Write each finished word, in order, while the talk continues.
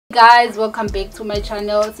Guys, welcome back to my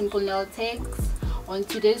channel, Simple Nail Techs. On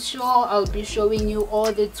today's show I'll be showing you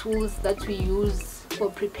all the tools that we use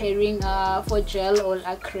for preparing for gel or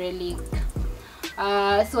acrylic.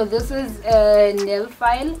 So this is a nail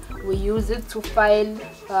file. We use it to file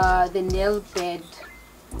the nail bed.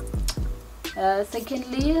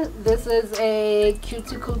 Secondly, this is a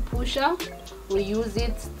cuticle pusher. We use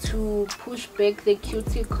it to push back the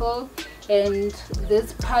cuticle, and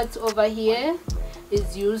this part over here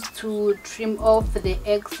is used to trim off the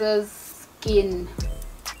excess skin.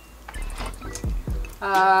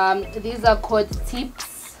 These are called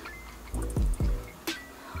tips.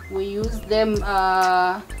 We use them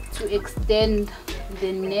to extend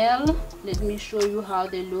the nail. Let me show you how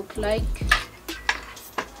they look like.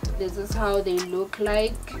 This is how they look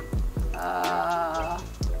like.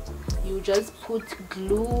 You just put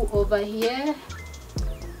glue over here.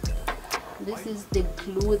 This is the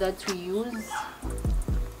glue that we use.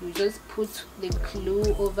 You just put the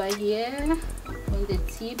glue over here on the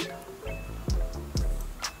tip,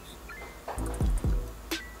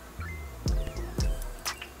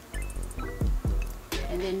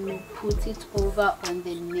 and then you put it over on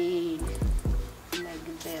the nail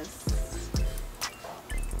like this.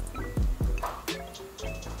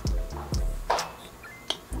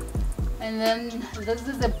 And then this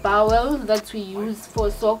is a bowel that we use for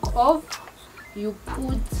soak off. You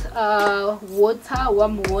put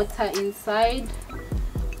warm water inside.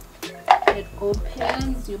 It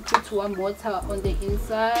opens. You put warm water on the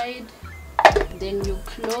inside, then you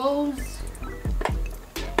close.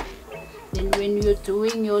 Then when you're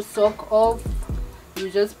doing your soak off, you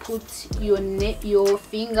just put your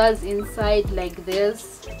fingers inside like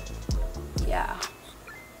this. Yeah,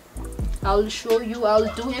 I'll show you.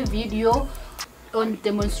 I'll do a video on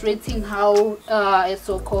demonstrating how a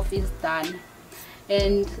soak off is done.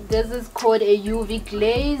 And this is called a UV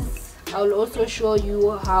glaze. I'll also show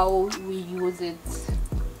you how we use it.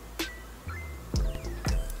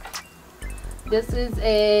 This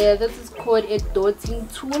is called a dotting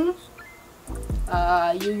tool.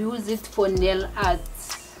 You use it for nail art.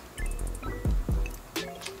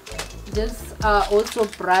 These are also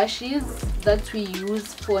brushes that we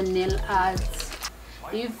use for nail art.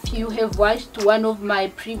 If you have watched one of my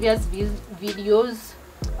previous videos,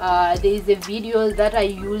 there is a video that I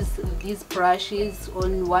use these brushes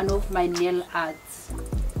on one of my nail arts.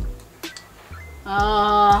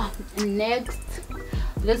 Next,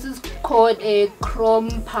 this is called a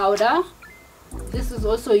chrome powder. This is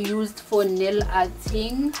also used for nail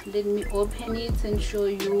arting. Let me open it and show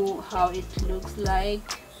you how it looks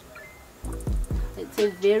like. It's a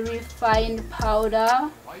very fine powder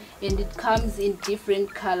and it comes in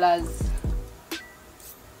different colors.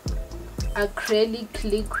 Acrylic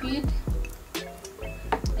liquid.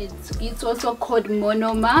 It's also called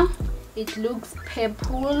monomer. It looks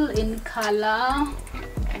purple in color.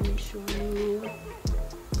 Let me show you.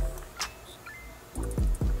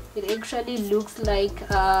 It actually looks like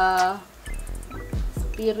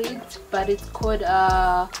spirit, but it's called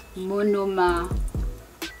monomer.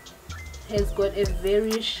 It has got a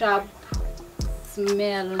very sharp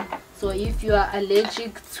smell. So if you are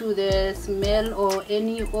allergic to the smell or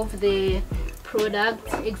any of the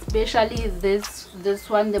products, especially this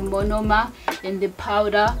one, the monomer and the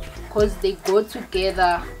powder, because they go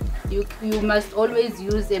together, you must always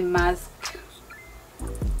use a mask.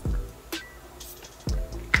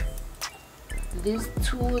 These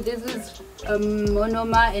two, this is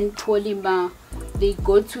monomer and polymer. They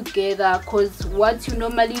go together because what you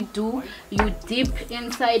normally do, you dip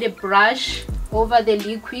inside a brush over the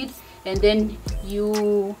liquid, and then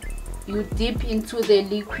you dip into the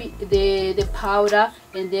liquid, the powder,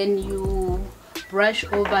 and then you brush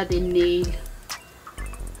over the nail.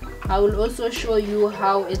 I will also show you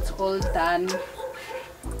how it's all done.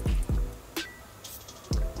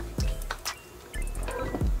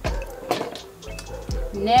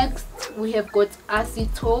 Next, we have got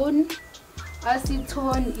acetone.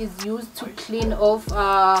 Acetone is used to clean off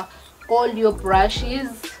all your brushes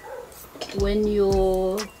when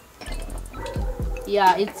you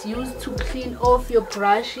it's used to clean off your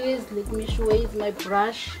brushes. Let me show you my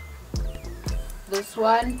brush. This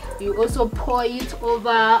one, you also pour it over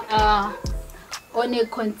on a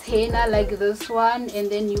container like this one, and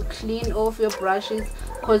then you clean off your brushes,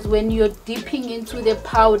 because when you're dipping into the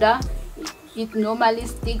powder, it normally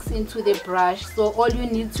sticks into the brush. So all you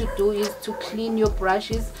need to do is to clean your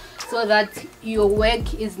brushes so that your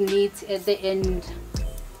work is neat at the end.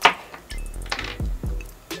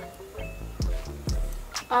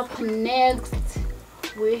 Up next,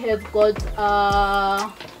 we have got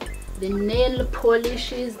the nail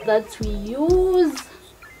polishes that we use.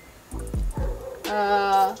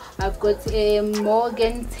 I've got a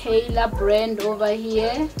Morgan Taylor brand over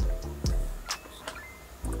here,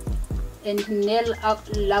 and Nail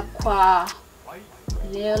Aqua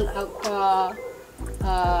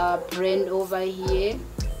brand over here.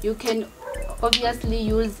 You can obviously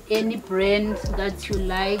use any brand that you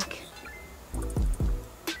like.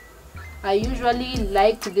 I usually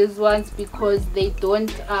like these ones because they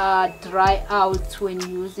don't dry out when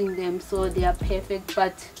using them, so they are perfect.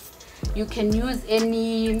 But you can use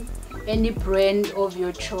any brand of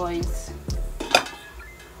your choice.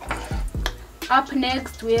 Up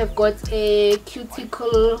next, we have got a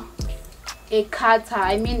cuticle, a cutter.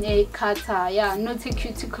 Yeah, not a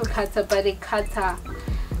cuticle cutter, but a cutter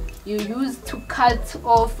you use to cut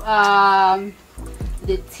off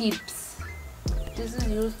the tips. This is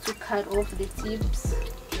used to cut off the tips.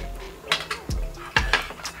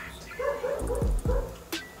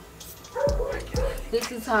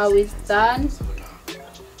 This is how it's done.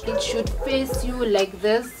 It should face you like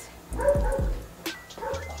this,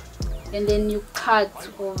 and then you cut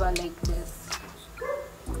over like this.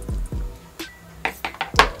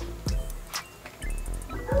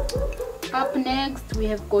 Up next, we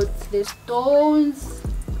have got the stones.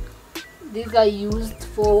 These are used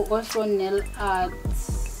for also nail art.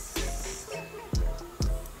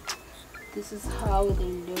 This is how they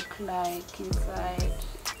look like inside.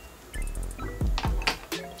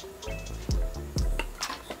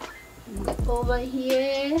 And over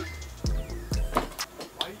here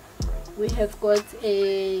we have got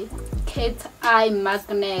a cat eye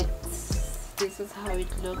magnet. This is how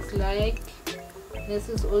it looks like. This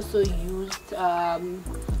is also used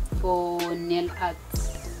for nail art.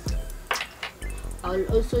 I'll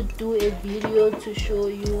also do a video to show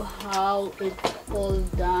you how it's all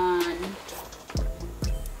done.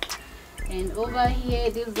 And over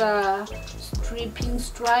here, these are stripping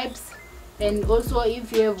stripes. And also,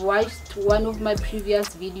 if you have watched one of my previous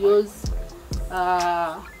videos,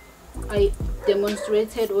 I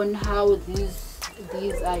demonstrated on how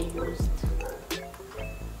these are used.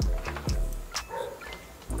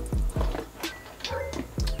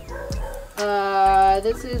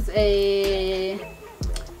 This is a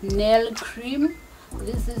nail cream.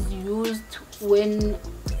 This is used when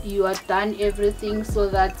you are done everything, so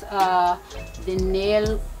that the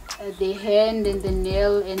nail, the hand and the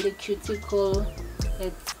nail and the cuticle,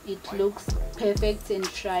 it looks perfect and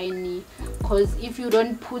shiny. Because if you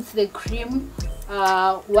don't put the cream,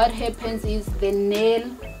 what happens is the nail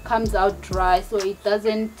comes out dry, so it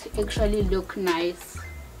doesn't actually look nice.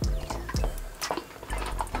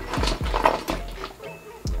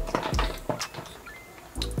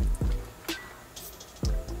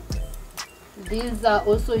 These are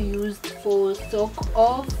also used for soak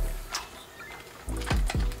off.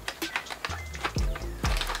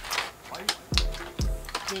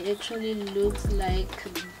 They actually looks like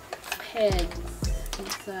pads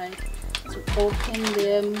inside. To open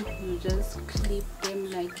them, you just clip them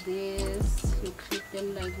like this. You clip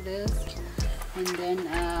them like this, and then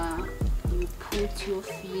you put your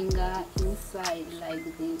finger inside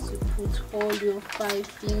like this. You put all your 5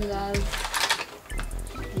 fingers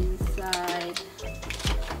inside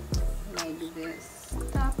like this.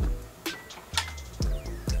 Tap,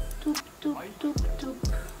 toop, toop, toop, toop.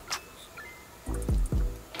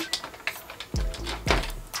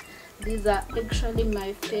 These are actually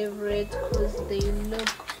my favorite because they look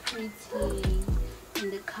pretty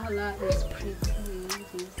and the color is pretty.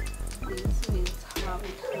 This is how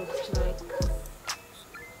it looks like.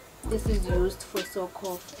 This is used for soak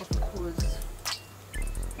off, of course.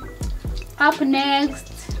 Up next,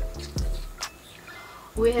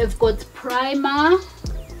 we have got primer.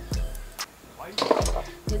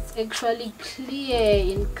 It's actually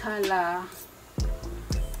clear in color.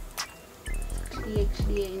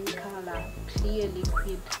 Clear in color, clear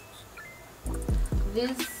liquid.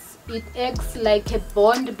 This, it acts like a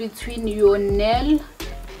bond between your nail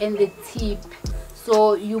and the tip.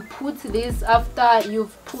 So you put this after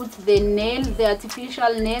you've put the nail, the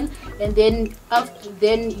artificial nail, and then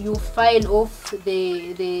you file off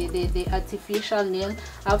the artificial nail.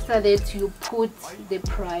 After that, you put the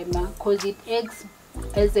primer, because it acts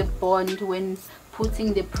as a bond when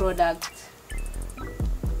putting the product.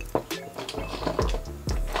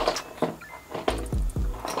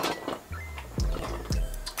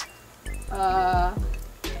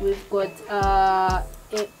 We've got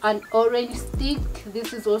an orange stick.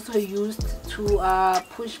 This is also used to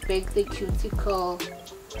push back the cuticle.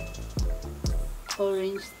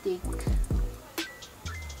 Orange stick.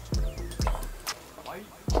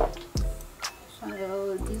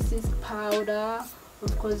 This is powder.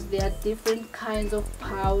 Of course, there are different kinds of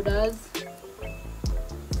powders.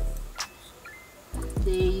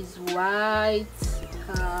 there is white,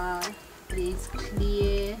 there is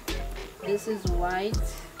clear, this is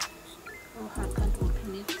white. Oh, I can't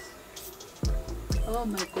open it. Oh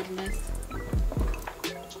my goodness.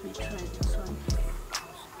 Let me try this one.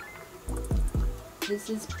 This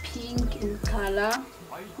is pink in color.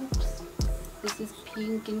 Oops. This is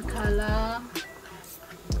pink in color.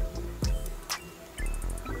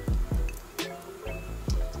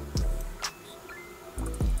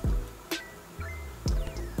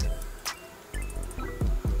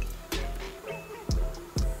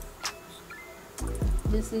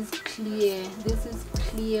 This is clear. This is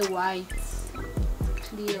clear white.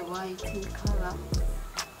 Clear white in color.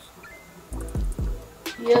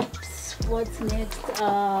 Yep. What's next?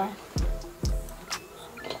 A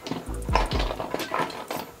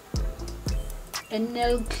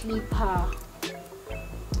nail clipper.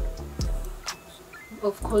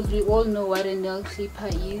 Of course, we all know what a nail clipper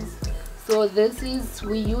is. So this is,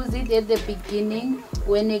 we use it at the beginning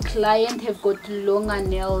when a client have got longer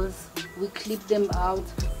nails. We clip them out,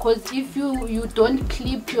 because if you don't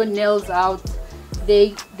clip your nails out,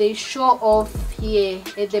 they show off here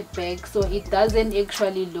at the back, so it doesn't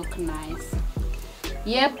actually look nice.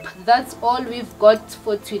 Yep, that's all we've got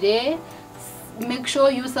for today. Make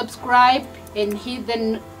sure you subscribe and hit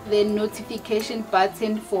the notification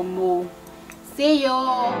button for more. See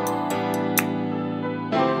you.